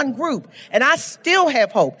for one group. And I still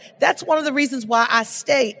have hope. That's one of the reasons why I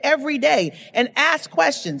stay every day and ask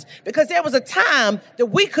questions, because there was a time that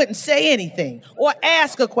we couldn't say anything or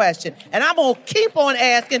ask a question. And I'm going to keep on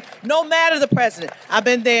asking no matter the president. I've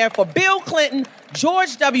been there for Bill Clinton,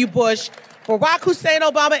 George W. Bush, Barack Hussein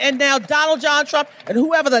Obama, and now Donald John Trump. And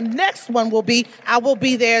whoever the next one will be, I will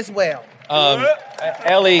be there as well.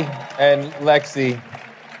 Ellie and Lexi,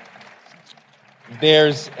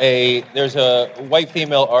 there's a white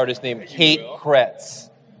female artist named Kate Kretz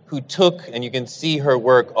who took, and you can see her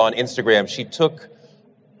work on Instagram, she took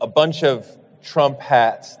a bunch of Trump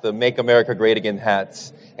hats, the Make America Great Again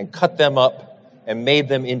hats, and cut them up and made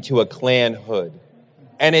them into a Klan hood.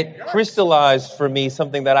 And it crystallized for me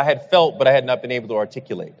something that I had felt but I had not been able to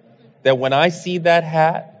articulate. That when I see that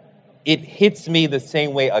hat, it hits me the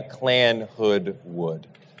same way a Klan hood would.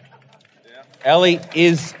 Ellie,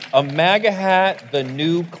 is a MAGA hat the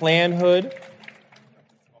new Klan hood?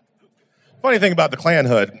 Funny thing about the Klan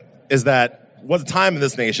hood is that was a time in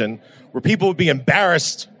this nation where people would be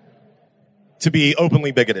embarrassed to be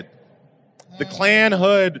openly bigoted. The Klan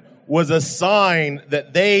hood was a sign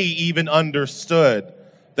that they even understood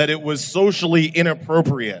that it was socially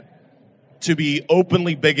inappropriate to be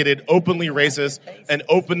openly bigoted, openly racist, and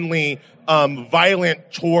openly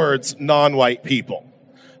violent towards non-white people.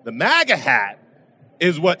 The MAGA hat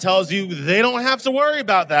is what tells you they don't have to worry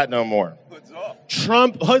about that no more.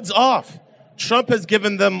 Hood's off. Trump has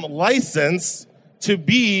given them license to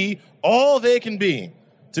be all they can be,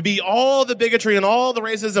 to be all the bigotry and all the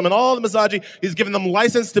racism and all the misogyny. He's given them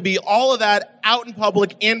license to be all of that out in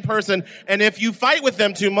public, in person. And if you fight with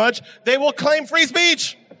them too much, they will claim free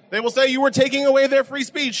speech. They will say you were taking away their free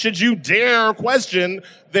speech should you dare question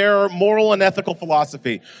their moral and ethical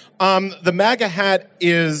philosophy. The MAGA hat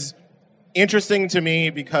is interesting to me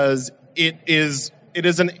because it's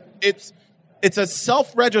a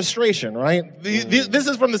self-registration, right? This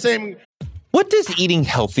is from the same. What does eating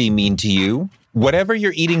healthy mean to you? Whatever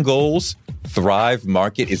your eating goals, Thrive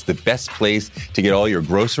Market is the best place to get all your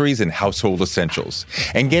groceries and household essentials.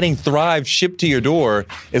 And getting Thrive shipped to your door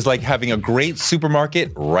is like having a great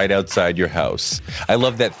supermarket right outside your house. I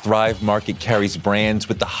love that Thrive Market carries brands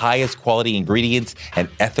with the highest quality ingredients and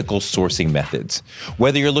ethical sourcing methods.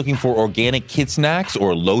 Whether you're looking for organic kid snacks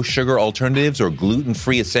or low-sugar alternatives or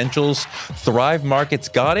gluten-free essentials, Thrive Market's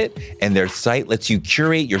got it, and their site lets you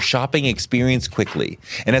curate your shopping experience quickly.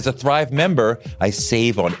 And as a Thrive member, I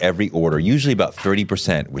save on every order, usually about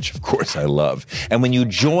 30%, which of course I love. And when you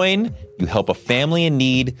join, you help a family in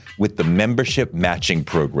need with the membership matching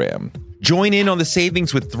program. Join in on the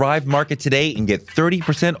savings with Thrive Market today and get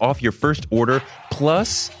 30% off your first order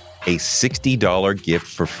plus a $60 gift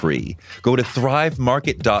for free. Go to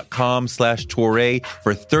thrivemarket.com/Toure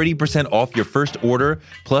for 30% off your first order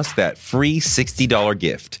plus that free $60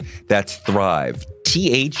 gift. That's Thrive,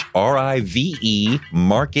 THRIVE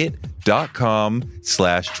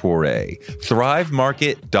market.com/Toure.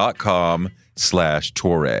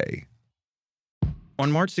 thrivemarket.com/Toure.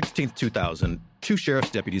 On March 16, 2000, 2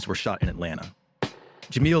 sheriff's deputies were shot in Atlanta.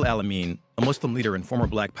 Jamil Al-Amin, a Muslim leader and former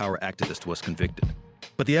Black Power activist, was convicted.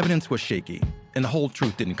 But the evidence was shaky, and the whole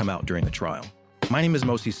truth didn't come out during the trial. My name is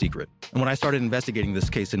Mosi Secret, and when I started investigating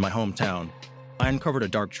this case in my hometown, I uncovered a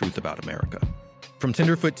dark truth about America. From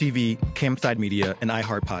Tenderfoot TV, Campside Media, and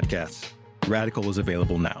iHeart Podcasts, Radical is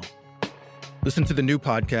available now. Listen to the new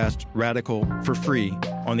podcast, Radical, for free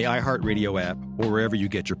on the iHeart Radio app or wherever you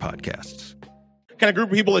get your podcasts. Kind of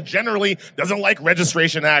group of people that generally doesn't like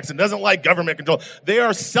registration acts and doesn't like government control. They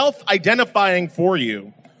are self-identifying for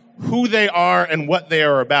you who they are and what they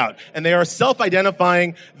are about. And they are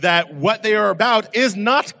self-identifying that what they are about is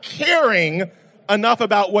not caring enough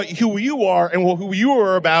about who you are and who you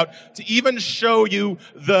are about to even show you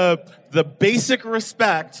the basic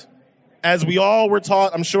respect, as we all were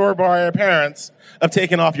taught, I'm sure, by our parents, of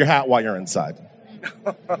taking off your hat while you're inside.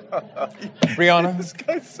 Brianna? This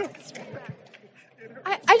guy's so smart.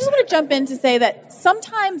 I just want to jump in to say that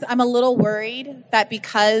sometimes I'm a little worried that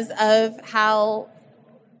because of how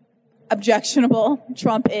objectionable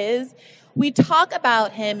Trump is, we talk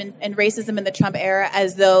about him and racism in the Trump era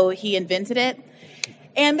as though he invented it.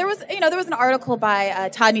 And there was an article by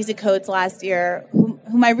Ta-Nehisi Coates last year,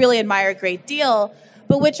 whom I really admire a great deal,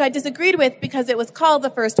 but which I disagreed with because it was called The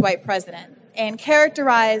First White President and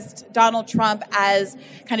characterized Donald Trump as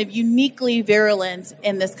kind of uniquely virulent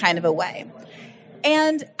in this kind of a way.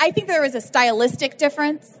 And I think there is a stylistic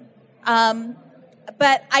difference,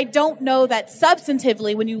 but I don't know that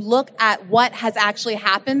substantively, when you look at what has actually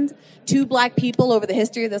happened to Black people over the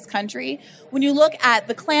history of this country, when you look at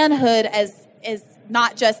the Klan hood as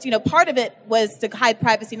not just, part of it was to hide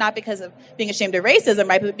privacy, not because of being ashamed of racism,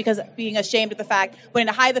 right, but because of being ashamed of the fact, wanting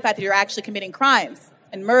to hide the fact that you're actually committing crimes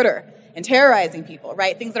and murder and terrorizing people,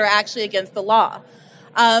 right, things that are actually against the law.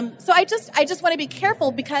 So I just want to be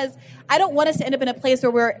careful because I don't want us to end up in a place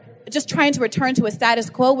where we're just trying to return to a status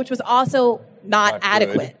quo, which was also not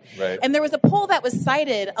adequate. Right. And there was a poll that was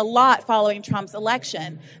cited a lot following Trump's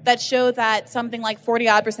election that showed that something like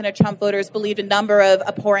 40-odd% of Trump voters believed a number of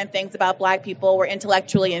abhorrent things about Black people, were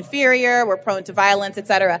intellectually inferior, were prone to violence, et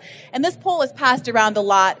cetera. And this poll was passed around a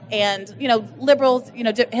lot. And, liberals,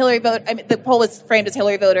 Hillary vote, the poll was framed as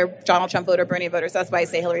Hillary voter, Donald Trump voter, Bernie voter. So that's why I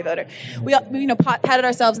say Hillary voter. We patted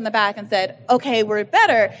ourselves in the back and said, okay, we're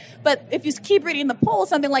better. But if you keep reading the poll,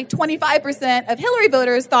 something like 25% of Hillary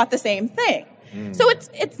voters thought the same thing. So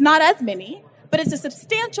it's not as many, but it's a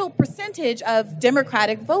substantial percentage of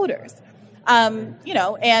Democratic voters.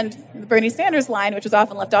 And Bernie Sanders' line, which was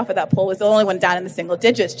often left off of that poll, was the only one down in the single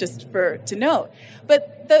digits, just to note.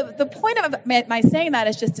 But the point of my saying that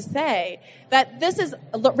is just to say that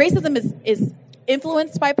racism is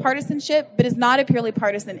influenced by partisanship, but is not a purely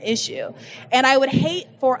partisan issue. And I would hate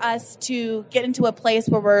for us to get into a place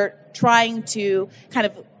where we're trying to kind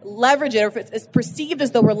of leverage it, or if it's perceived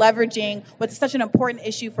as though we're leveraging what's such an important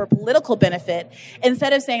issue for political benefit,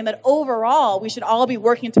 instead of saying that overall we should all be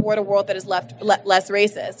working toward a world that is less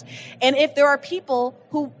racist. And if there are people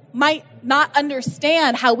who might not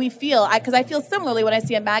understand how we feel, because I feel similarly when I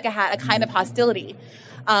see a MAGA hat, a kind of hostility,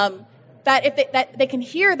 that they can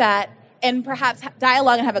hear that and perhaps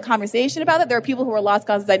dialogue and have a conversation about it. There are people who are lost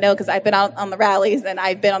causes, I know, because I've been out on the rallies and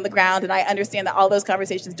I've been on the ground, and I understand that all those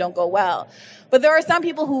conversations don't go well. But there are some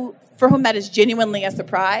people for whom that is genuinely a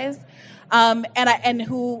surprise, and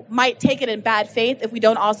who might take it in bad faith if we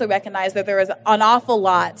don't also recognize that there is an awful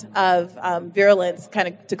lot of virulence kind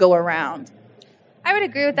of to go around. I would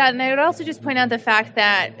agree with that, and I would also just point out the fact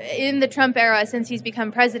that in the Trump era, since he's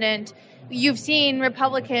become president, you've seen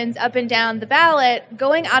Republicans up and down the ballot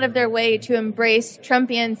going out of their way to embrace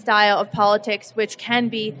Trumpian style of politics, which can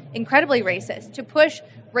be incredibly racist, to push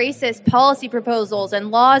racist policy proposals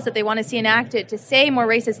and laws that they want to see enacted, to say more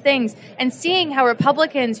racist things, and seeing how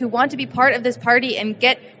Republicans who want to be part of this party and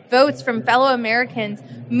get votes from fellow Americans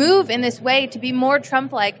move in this way to be more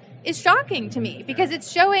Trump-like is shocking to me, because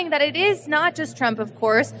it's showing that it is not just Trump, of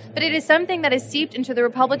course, but it is something that is seeped into the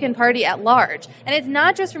Republican Party at large. And it's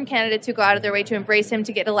not just from candidates who go out of their way to embrace him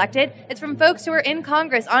to get elected. It's from folks who are in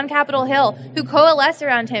Congress, on Capitol Hill, who coalesce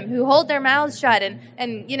around him, who hold their mouths shut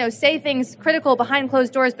and say things critical behind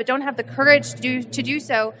closed doors, but don't have the courage to do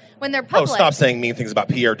so when they're public. Oh, stop saying mean things about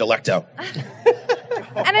Pierre Delecto.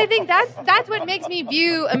 And I think that's what makes me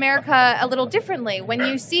view America a little differently. When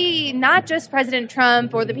you see not just President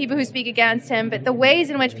Trump or the people who speak against him, but the ways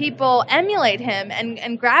in which people emulate him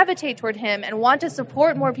and gravitate toward him and want to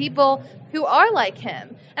support more people who are like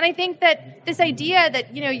him. And I think that this idea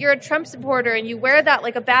that, you're a Trump supporter and you wear that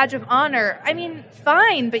like a badge of honor, I mean,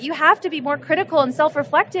 fine, but you have to be more critical and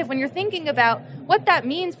self-reflective when you're thinking about what that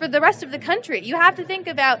means for the rest of the country. You have to think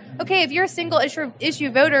about, okay, if you're a single issue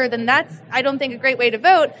voter, then that's, I don't think, a great way to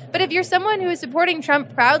vote. But if you're someone who is supporting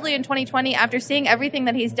Trump proudly in 2020 after seeing everything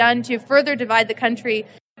that he's done to further divide the country.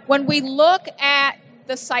 When we look at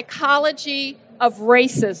the psychology of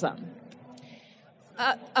racism,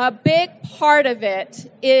 a big part of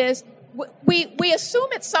it is we assume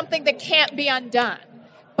it's something that can't be undone.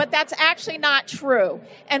 But that's actually not true.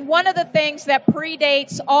 And one of the things that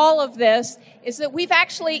predates all of this is that we've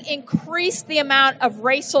actually increased the amount of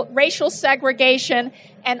racial segregation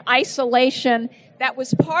and isolation that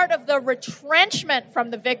was part of the retrenchment from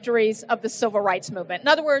the victories of the civil rights movement. In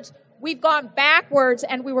other words, we've gone backwards,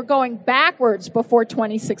 and we were going backwards before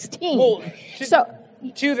 2016. Well,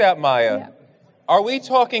 to that, Maya, are we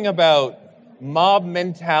talking about mob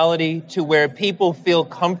mentality to where people feel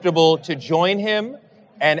comfortable to join him,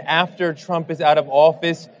 and after Trump is out of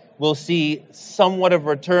office, we'll see somewhat of a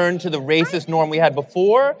return to the racist norm we had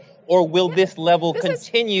before? Or will this level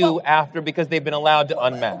continue after, because they've been allowed to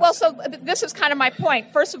unmask? Well, so this is kind of my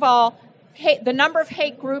point. First of all, the number of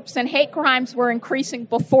hate groups and hate crimes were increasing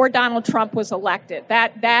before Donald Trump was elected.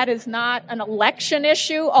 That is not an election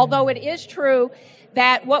issue, although it is true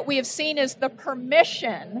that what we have seen is the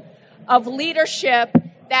permission of leadership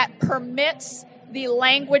that permits the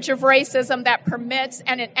language of racism, that permits,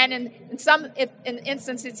 and in some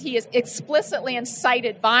instances he has explicitly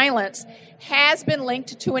incited violence, has been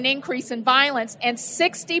linked to an increase in violence, and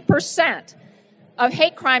 60% of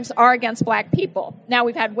hate crimes are against black people. Now,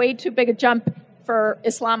 we've had way too big a jump for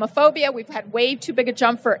Islamophobia, we've had way too big a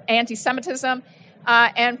jump for anti-Semitism,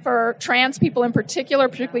 and for trans people in particular,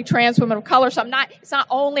 particularly trans women of color. So it's not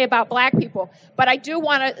only about black people. But I do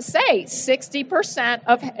want to say 60%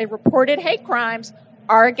 of reported hate crimes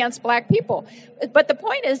are against black people. But the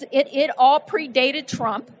point is, it all predated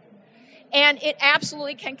Trump, and it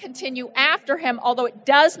absolutely can continue after him, although it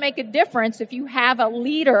does make a difference if you have a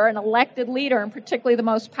leader, an elected leader, and particularly the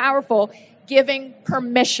most powerful, giving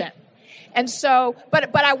permission. And so,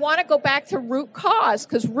 but I want to go back to root cause,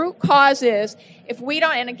 because root cause is, if we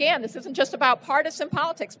don't, and again, this isn't just about partisan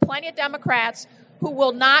politics, plenty of Democrats who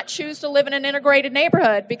will not choose to live in an integrated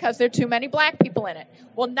neighborhood because there are too many black people in it,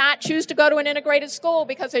 will not choose to go to an integrated school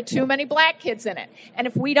because there are too many black kids in it. And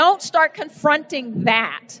if we don't start confronting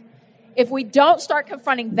that,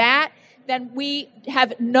 then we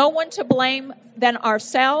have no one to blame than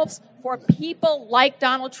ourselves for people like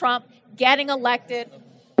Donald Trump getting elected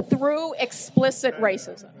through explicit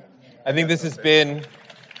racism. I think this has been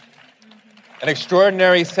An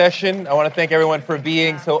extraordinary session. I want to thank everyone for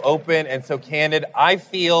being so open and so candid. I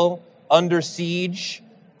feel under siege.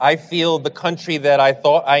 I feel the country that I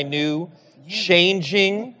thought I knew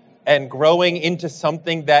changing and growing into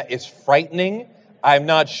something that is frightening. I'm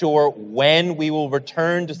not sure when we will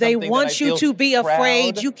return to something They want you to be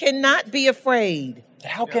afraid. You cannot be afraid.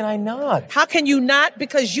 How can I not? How can you not?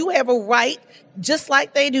 Because you have a right, just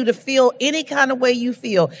like they do, to feel any kind of way you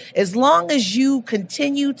feel. As long as you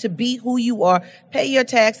continue to be who you are, pay your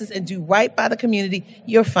taxes, and do right by the community,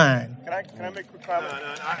 you're fine. Can I make a quick comment?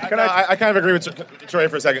 I kind of agree with Troy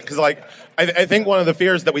for a second, because I think one of the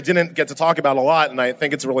fears that we didn't get to talk about a lot, and I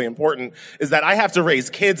think it's really important, is that I have to raise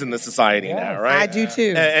kids in this society now, right? I do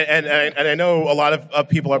too. And I know a lot of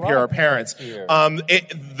people up here are parents.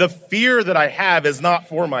 The fear that I have is not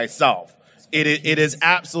for myself. It is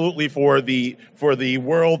absolutely for the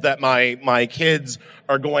world that my kids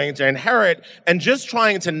are going to inherit, and just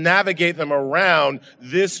trying to navigate them around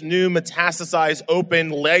this new metastasized, open,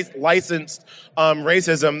 licensed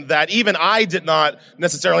racism that even I did not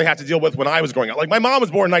necessarily have to deal with when I was growing up. Like, my mom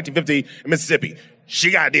was born in 1950 in Mississippi.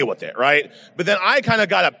 She got to deal with it, right? But then I kind of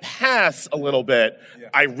got to pass a little bit,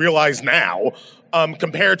 I realize now,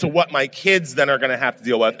 compared to what my kids then are going to have to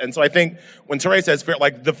deal with. And so I think when Touré says fear,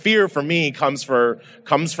 like, the fear for me comes from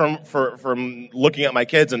looking at my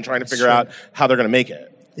kids and trying to figure out how they're going to make it.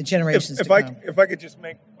 The generations if I could just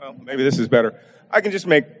make, well, maybe this is better. I can just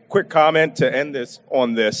make a quick comment to end this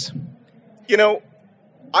on this. You know,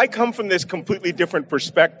 I come from this completely different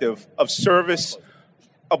perspective of service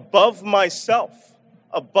above myself,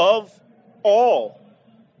 above all,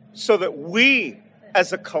 so that we,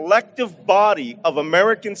 as a collective body of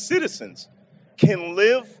American citizens, can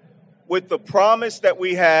live with the promise that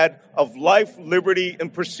we had of life, liberty,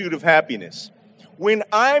 and pursuit of happiness. When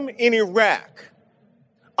I'm in Iraq,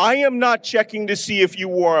 I am not checking to see if you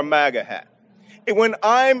wore a MAGA hat. And when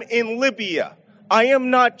I'm in Libya, I am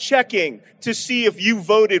not checking to see if you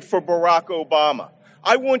voted for Barack Obama.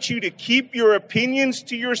 I want you to keep your opinions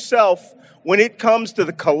to yourself when it comes to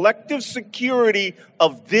the collective security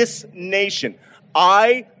of this nation.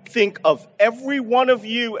 I think of every one of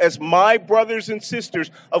you as my brothers and sisters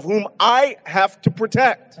of whom I have to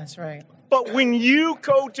protect. That's right. But when you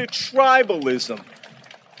go to tribalism,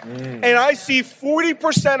 and I see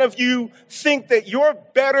 40% of you think that you're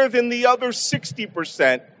better than the other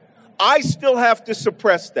 60%, I still have to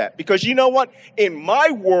suppress that. Because you know what? In my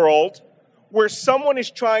world, where someone is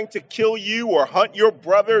trying to kill you or hunt your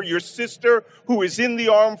brother, your sister who is in the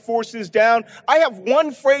armed forces down, I have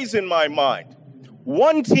one phrase in my mind.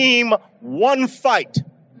 One team, one fight.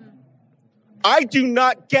 I do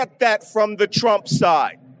not get that from the Trump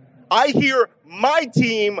side. I hear my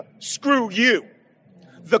team, screw you.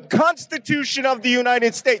 The Constitution of the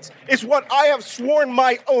United States is what I have sworn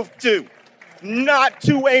my oath to. Not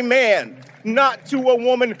to a man, not to a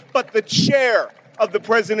woman, but the chair of the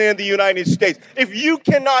President of the United States. If you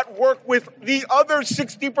cannot work with the other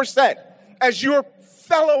 60% as your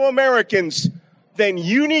fellow Americans, then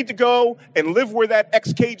you need to go and live where that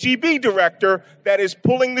ex-KGB director that is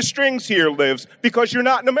pulling the strings here lives, because you're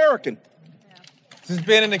not an American. This has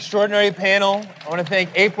been an extraordinary panel. I want to thank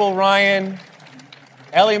April Ryan,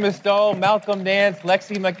 Elie Mystal, Malcolm Nance,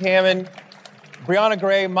 Lexi McCammon, Brianna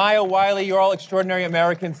Gray, Maya Wiley. You're all extraordinary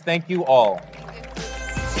Americans. Thank you all.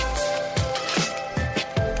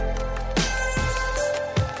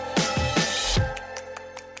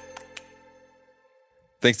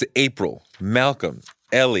 Thanks to April, Malcolm,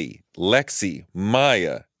 Elie, Lexi,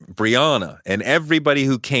 Maya, Brianna, and everybody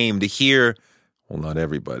who came to hear, well, not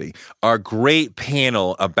everybody, our great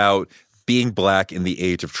panel about being black in the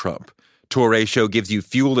age of Trump. Touré Show gives you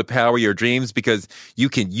fuel to power your dreams, because you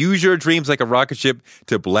can use your dreams like a rocket ship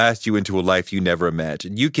to blast you into a life you never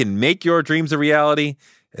imagined. You can make your dreams a reality,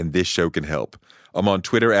 and this show can help. I'm on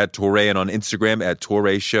Twitter at Touré and on Instagram at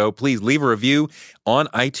Touré Show. Please leave a review on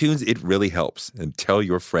iTunes. It really helps. And tell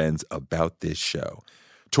your friends about this show.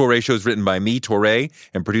 Touré Show is written by me, Touré,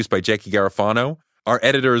 and produced by Jackie Garofano. Our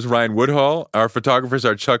editor is Ryan Woodhall. Our photographers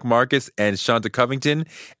are Chuck Marcus and Shanta Covington.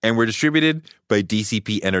 And we're distributed by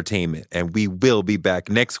DCP Entertainment. And we will be back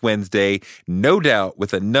next Wednesday, no doubt,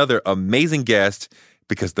 with another amazing guest,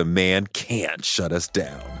 because the man can't shut us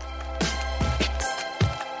down.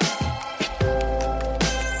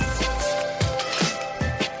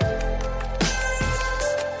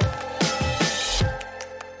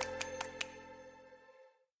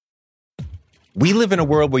 We live in a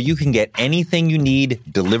world where you can get anything you need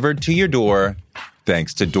delivered to your door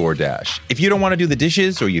thanks to DoorDash. If you don't want to do the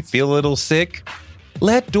dishes or you feel a little sick,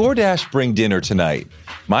 let DoorDash bring dinner tonight.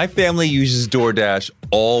 My family uses DoorDash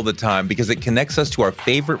all the time because it connects us to our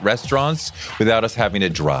favorite restaurants without us having to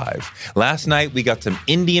drive. Last night, we got some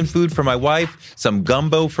Indian food for my wife, some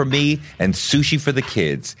gumbo for me, and sushi for the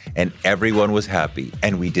kids. And everyone was happy,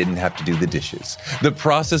 and we didn't have to do the dishes. The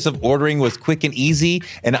process of ordering was quick and easy,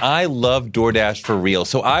 and I love DoorDash for real.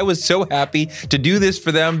 So I was so happy to do this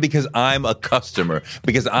for them because I'm a customer,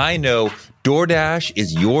 because I know DoorDash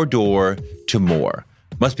is your door to more.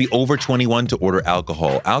 Must be over 21 to order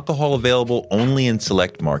alcohol. Alcohol available only in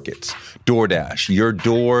select markets. DoorDash, your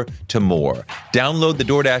door to more. Download the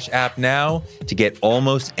DoorDash app now to get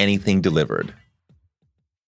almost anything delivered.